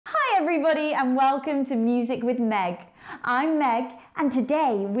everybody and welcome to Music with Meg. I'm Meg and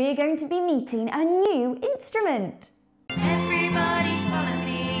today we're going to be meeting a new instrument. Everybody follow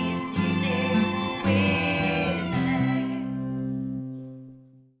me, it's Music with Meg.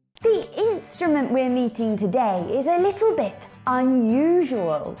 The instrument we're meeting today is a little bit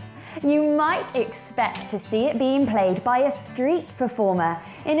unusual. You might expect to see it being played by a street performer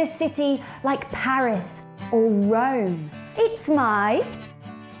in a city like Paris or Rome. It's my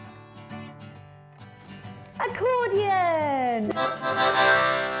accordion!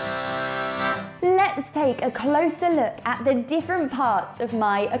 Let's take a closer look at the different parts of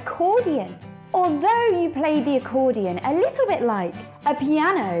my accordion. Although you play the accordion a little bit like a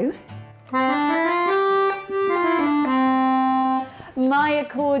piano, my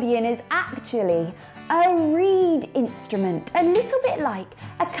accordion is actually a reed instrument, a little bit like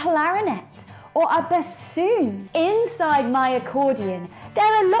a clarinet or a bassoon. Inside my accordion, there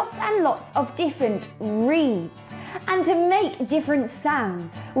are lots and lots of different reeds. And to make different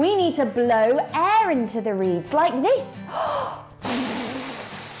sounds, we need to blow air into the reeds like this.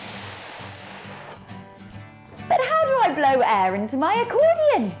 But how do I blow air into my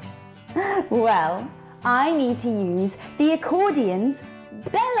accordion? Well, I need to use the accordion's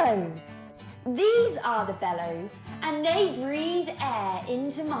bellows. These are the bellows, and they breathe air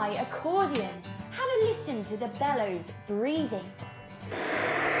into my accordion. Have a listen to the bellows breathing.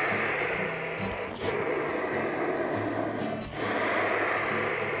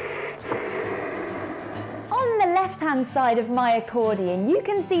 On the left-hand side of my accordion, you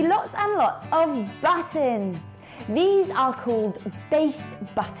can see lots and lots of buttons. These are called bass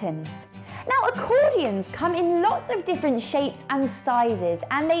buttons. Now, accordions come in lots of different shapes and sizes,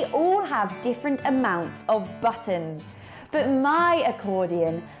 and they all have different amounts of buttons. But my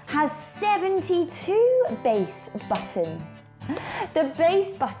accordion has 72 bass buttons. The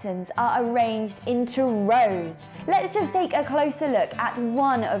bass buttons are arranged into rows. Let's just take a closer look at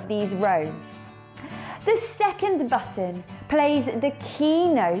one of these rows. The second button plays the key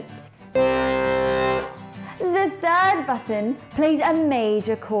note. The third button plays a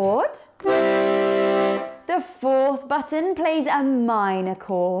major chord. The fourth button plays a minor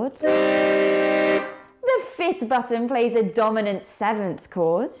chord. The fifth button plays a dominant seventh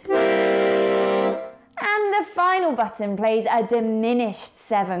chord. And the final button plays a diminished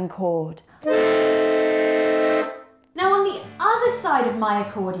 7 chord. Now on the other side of my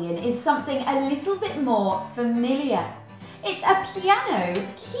accordion is something a little bit more familiar. It's a piano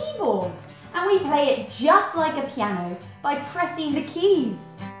keyboard, and we play it just like a piano by pressing the keys.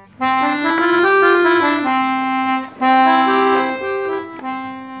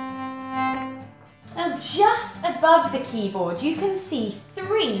 Now just above the keyboard you can see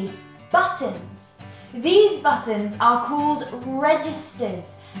 3 buttons. These buttons are called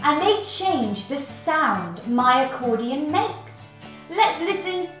registers, and they change the sound my accordion makes. Let's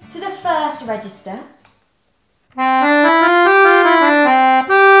listen to the first register. And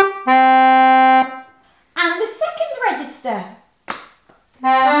the second register.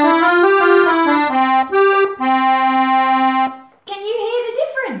 Can you hear the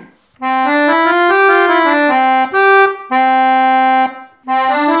difference?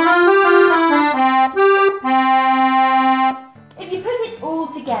 If you put it all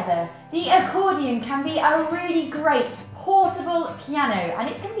together, the accordion can be a really great portable piano, and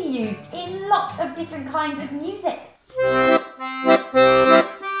it can be used in lots of different kinds of music.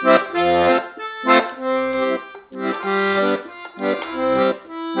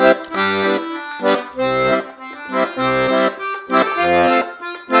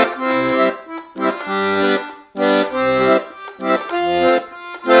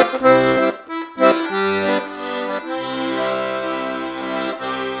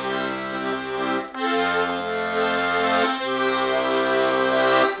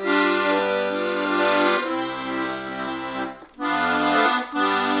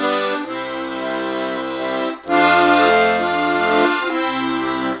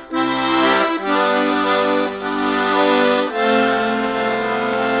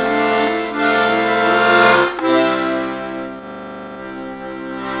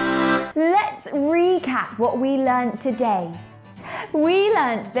 Let's recap what we learnt today. We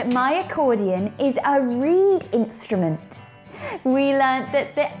learnt that my accordion is a reed instrument. We learnt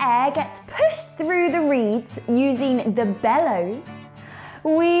that the air gets pushed through the reeds using the bellows.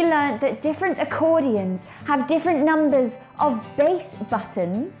 We learnt that different accordions have different numbers of bass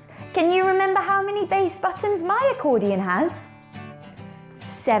buttons. Can you remember how many bass buttons my accordion has?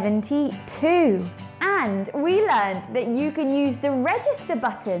 72. And we learnt that you can use the register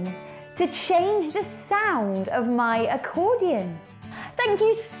buttons to change the sound of my accordion. Thank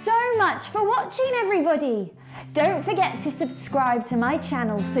you so much for watching, everybody. Don't forget to subscribe to my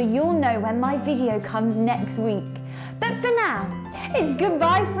channel so you'll know when my video comes next week. But for now, it's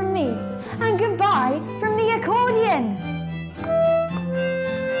goodbye from me.